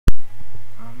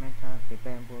ki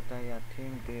ben burada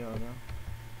yatayım diyorum.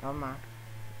 Ama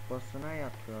boşuna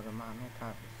yatıyorum Ahmet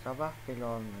abi. Sabah bile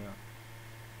olmuyor.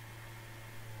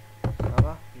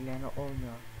 Sabah bile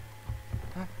olmuyor.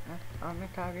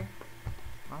 Ahmet abi.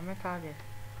 Ahmet abi.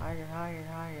 Hayır hayır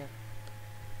hayır.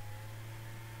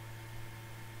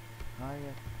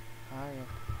 Hayır. Hayır.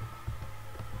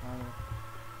 Hayır.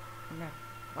 Ne?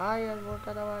 Hayır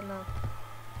burada da varlar.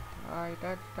 Ay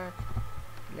kaç.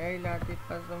 Leyla git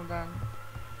başımdan.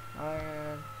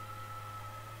 Hayır.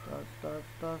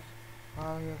 Dost.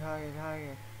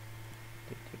 Hayır.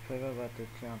 Titipe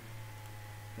batacağım.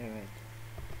 Evet.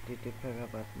 Titipe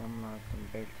batmam lazım.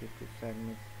 Belki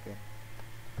düzelmişti.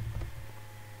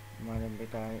 Umarım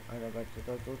bir daha arabacı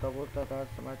da burada da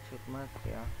asıma çıkmaz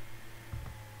ya.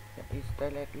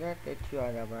 İstelekler geçiyor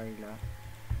arabayla.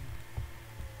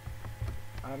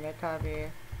 Ahmet abi.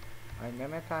 Ay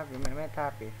Mehmet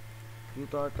abi.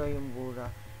 Yukarıdayım burada.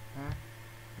 Ha?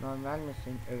 Normal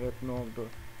misin? Evet, ne oldu?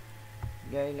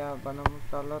 Leyla bana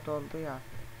musallat oldu ya.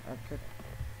 Artık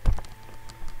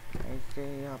neyse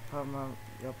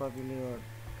yapabiliyor.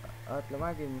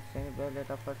 Aklıma girmiş, seni böyle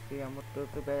kafası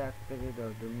yamultturdu, beyazları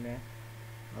gördüm ne?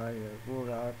 Hayır, bu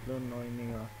rahatlığın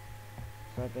oynuyor.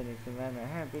 Zaten izin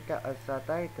verme. Bir de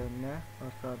aşağıdaydı ne?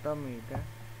 Aşağıda mıydı?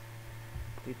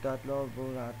 Dikkatli ol,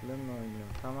 bu rahatlığın oynuyor.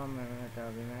 Tamam Mehmet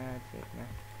abi, merak etme.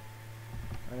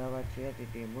 Arabacıya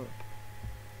gideyim, bu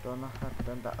donu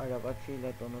hattında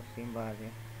arabacıyla donusayım bari.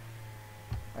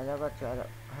 Arabacı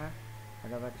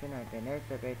nerede?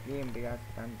 Neyse bekleyeyim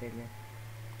birazdan deli.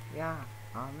 Ya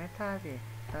Ahmet abi,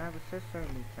 sana bir şey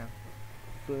söyleyeceğim.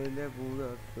 Söyle Buğra,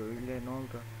 söyle, ne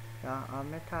oldu? Ya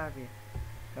Ahmet abi,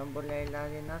 ben bu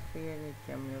Leyla'yı nasıl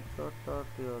yeneceğim ya, çok zor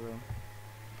diyorum.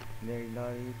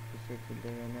 Leyla'yı hiçbir şekilde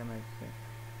yenemezsin.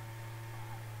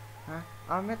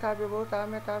 Ahmet abi burada,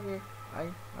 Ahmet abi. Ay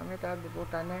Ahmet abi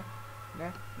burada, ne?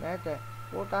 Nerede?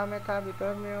 Burada Ahmet abi,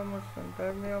 görmüyor musun?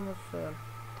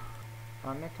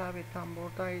 Ahmet abi tam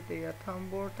buradaydı ya,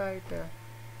 tam buradaydı.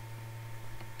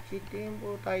 Ciddiyim,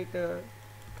 buradaydı.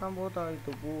 Tam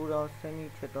buradaydı. Buğra, sen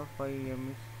iyice kafayı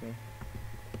yemişsin.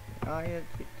 Hayır,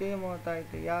 ciddiyim,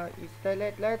 oradaydı. Ya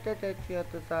iskeletler de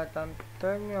geçiyordu zaten.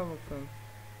 Görmüyor musun?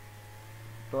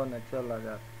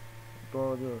 Donatçılara.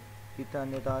 Doğru. Bir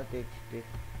tane daha geçti.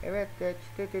 Evet,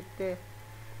 geçti.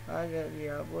 Hayır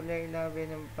ya, bu Leyla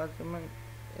benim başımın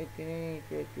etini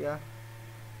yiyecek ya.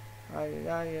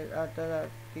 Hayır, arkadaş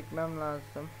gitmem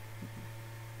lazım.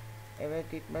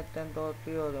 Evet, gitmekten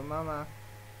korkuyorum ama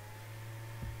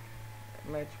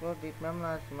mecbur gitmem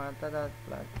lazım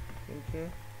arkadaşlar. Çünkü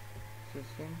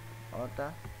sizin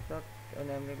orada çok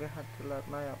önemli bir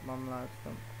hatırlatma yapmam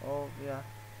lazım. Ya.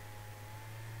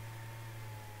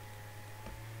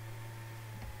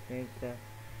 Neyse.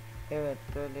 Evet,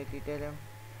 böyle gidelim.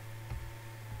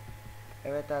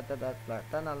 Evet arkadaşlar,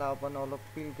 kanala abone olup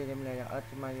bildirimleri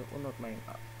açmayı unutmayın.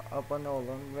 Abone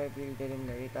olun ve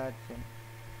bildirimleri de açın.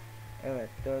 Evet,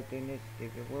 gördüğünüz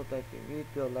gibi buradaki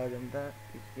videolarımda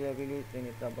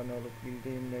izleyebilirsiniz abone olup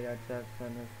bildirimleri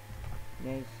açarsanız.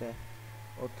 Neyse,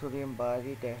 oturayım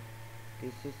bari de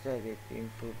dizi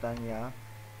seyredeyim şuradan ya.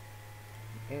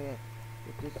 Evet,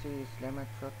 bu diziyi izlemek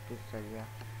çok güzel ya.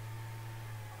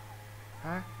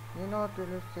 Yine o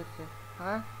dürüst sesi.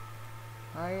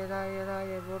 Hayır,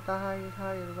 burada hayır,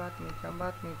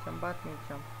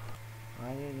 batmayacağım.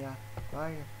 Hayır ya,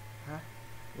 hayır.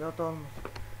 Yok olmuş.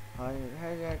 Hayır,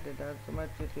 her yerde dansım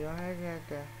açılıyor, her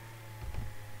yerde.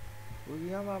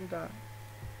 Uyuyamam da.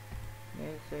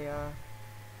 Neyse ya.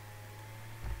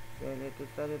 Şöyle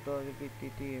dışarı doğru bir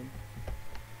gideyim.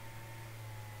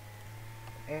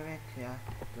 Evet ya,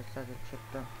 dışarı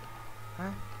çıktım.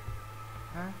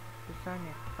 Bir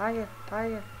saniye. Hayır.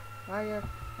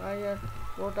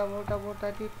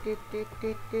 Burada dit.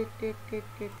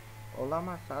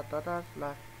 Olamaz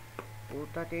arkadaşlar.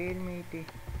 Burada değil miydi?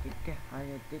 Gitti.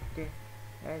 Hayır, gitti.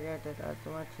 Her yerde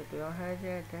dansım açılıyor. Her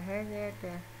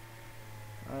yerde.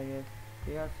 Hayır.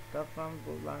 Biraz kafam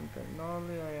bulandı. Ne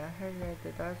oluyor ya? Her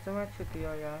yerde dansım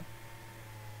açılıyor ya.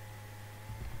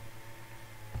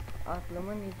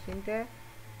 Aklımın içinde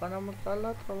bana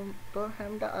musallat oldu,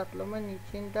 hem de aklımın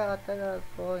içinde atarak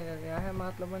oynuyor ya. Hem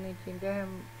aklımın içinde hem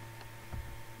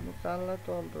musallat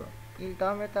oldu. İlk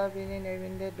Ahmet abinin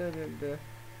evinde dövüldü.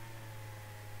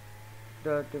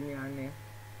 Dövdüm yani.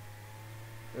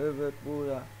 Evet,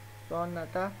 Buğra. Sonra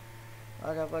da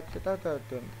arabacıda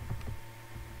dövdüm.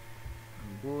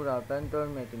 Buğra, ben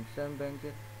dövmedim. Sen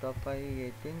bence kafayı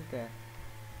yedin de.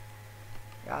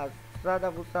 Ya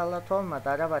sırada bu sallat olmadı,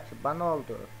 arabacı bana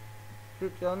oldu.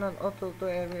 Stüdyonun oturduğu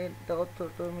evde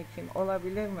oturduğum için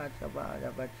olabilir mi acaba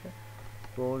arabacı?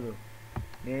 Doğru.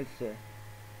 Neyse.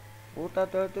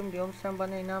 Burada dördüm diyorum, sen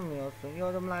bana inanmıyorsun.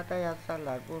 Yorumlarda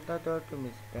yazarlar. Burada dördüm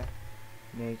işte.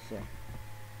 Neyse.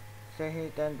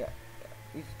 Şehirden de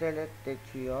istelet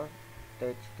geçiyor.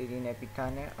 Geçti yine bir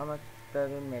tane ama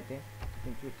görünmedi.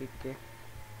 Çünkü gitti.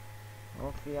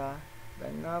 Of ya.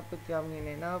 Ben ne yapacağım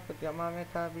yine, ne yapacağım?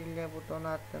 Ahmet abiyle bu don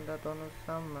hattında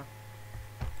donursam mı?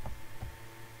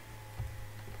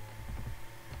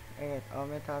 Evet,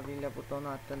 Ahmet abiyle bu don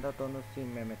hattında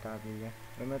donusayım Mehmet abiyle.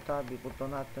 Mehmet abi bu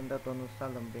don hattında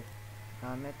donusalım bir.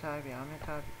 Ahmet abi,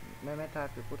 Mehmet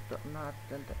abi bu don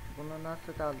hattında bunu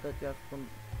nasıl aldıracağız bunu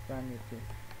zannettim.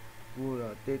 Buğra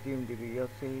dediğim gibi ya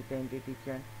seyirden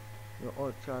dediyken ya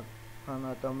o çarpan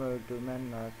adamı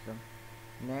öldürmen lazım.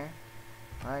 Ne?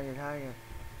 Hayır hayır.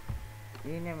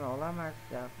 Yine mi, olamaz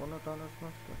ya, bunu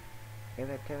donutmuştum.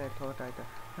 Evet oradaydı.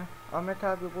 Heh, Ahmet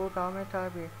abi burada, Ahmet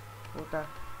abi burada.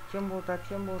 Kim burada,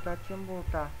 kim burada, kim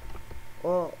burada?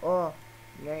 O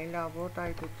Leyla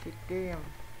buradaydı, ciddiyim.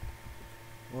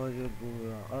 Hayır bu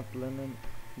ya, Atlanın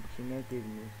içine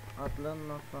girmiş.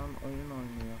 Atlan'la şu an oyun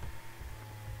oynuyor.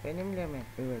 Benimle mi?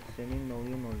 Evet, seninle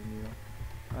oyun oynuyor.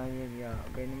 Hayır ya,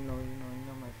 benimle oyun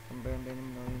oynamazsın. Ben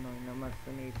benimle oyun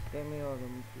oynamasını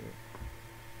istemiyorum ki.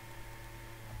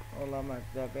 Olamaz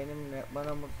ya, benimle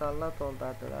bana musallat oldu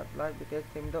arkadaşlar. Bir de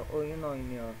şimdi oyun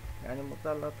oynuyor. Yani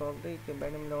musallat olduğu için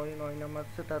benimle oyun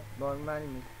oynaması da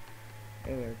normalmiş.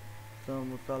 Evet, sonra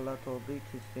musallat olduğu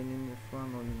için seninle şu an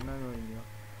oyunlar oynuyor.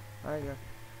 Hayır,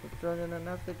 bu sorunu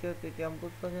nasıl çözeceğim? Bu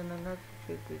sorunu nasıl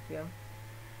çözeceğim?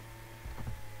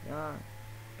 Ya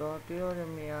doğru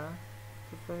diyorum ya.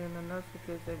 Bu sorunu nasıl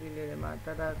çözebilirim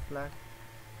arkadaşlar?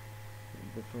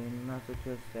 Bu sorunu nasıl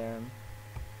çözsem?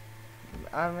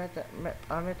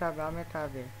 Ahmet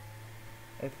abi.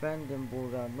 Efendim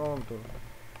Buğra, ne oldu?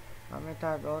 Ahmet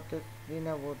abi orada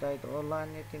yine buradaydı. O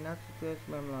laneti nasıl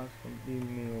çözmem lazım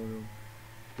bilmiyorum.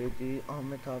 Dedi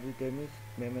Ahmet abi demiş,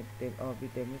 abi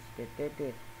demiş de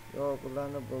dedi. Ya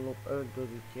bulanı bulup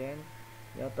öldüreceksin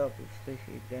ya da bu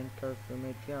şehirden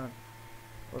taşınacaksın.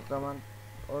 O zaman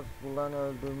o bulanı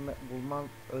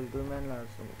öldürmen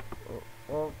lazım.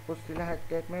 O bu silah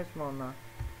etmez mi ona?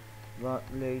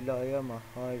 Leyla'ya mı?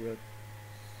 Hayır.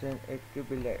 Sen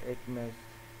etki bile etmez.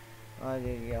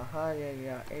 Hayır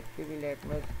ya, etki bile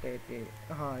etmez dedi.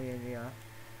 Hayır ya.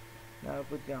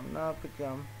 Ne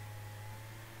yapacağım?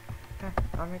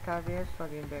 Ahmet abiye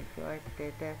sorayım, belki o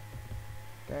etti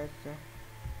derse.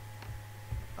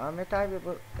 Ahmet abi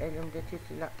bu elimdeki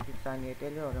silah, bir saniye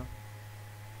deliyorum.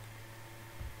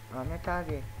 Ahmet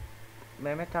abi.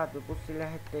 Mehmet abi bu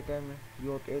silah etti de mi?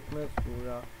 Yok, etmez bu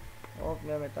ya. Of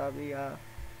Mehmet abi ya.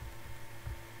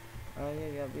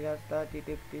 Hayır ya, biraz daha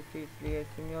gidip dizi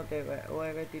izleyesim yok eve. O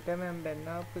eve gidemem, ben ne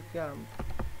yapacağım?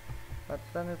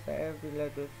 Baksanıza, ev bile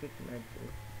gözükmedi.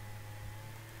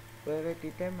 Bu eve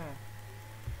gidemem.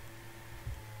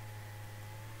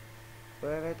 Bu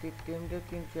eve gittiğimde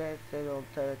çünkü eser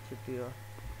ortaya çıkıyor.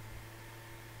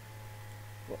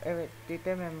 Bu evet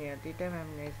gidemem,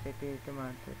 neyse girdim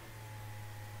artık.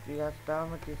 Biraz daha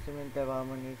mı dizimin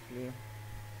devamını izleyeyim?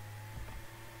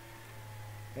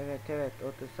 Evet,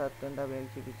 o dizi hakkında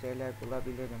belki bir şeyler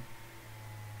bulabilirim.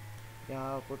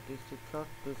 Ya bu dizi çok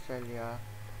güzel ya.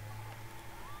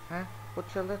 Bu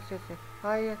çığlık sesi.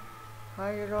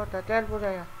 Hayır orada, gel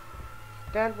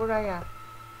buraya.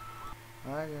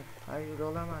 Hayır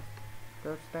olamaz.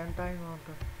 Gözden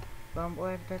oldu. Ben bu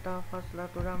evde daha fazla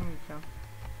duramayacağım.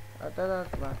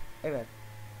 Arkadaşlar, evet.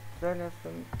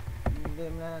 Söylesin,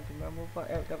 ben bu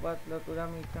evde fazla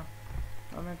duramayacağım.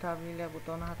 Mehmet abiyle bu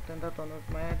donu hakkında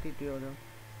konuşmaya gidiyorum.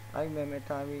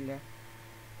 Mehmet abiyle.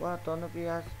 Bu donu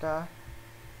biraz daha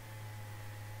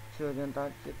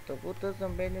çığırından çıktı. Bu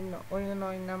kızım benimle oyun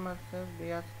oynaması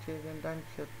biraz çığırından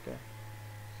çıktı.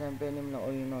 Sen benimle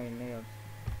oyun oynuyorsun.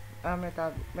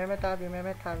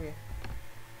 Mehmet abi.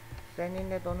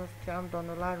 Seninle donuşacağım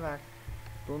donular var.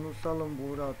 Donusalım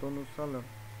Buğra, donusalım.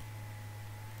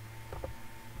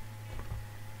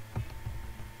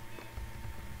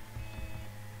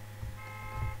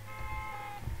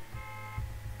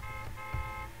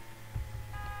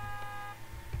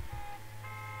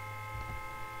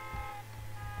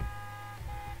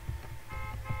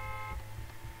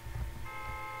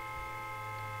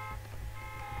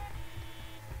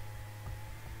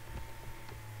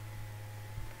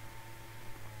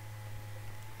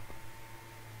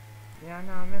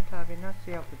 Yani Ahmet abi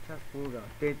nasıl yapacağız Buğra?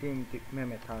 Dediğim gibi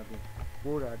Mehmet abi.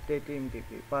 Buğra dediğim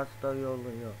gibi basta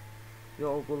yolluyor. Ya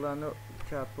oğlanı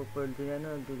çarpıp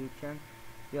öldürürken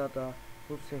ya da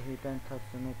bu şehirden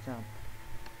taşınacağım.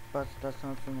 Basta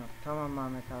sansın yap. Tamam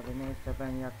Ahmet abi, neyse ben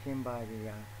yatayım bari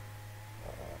ya.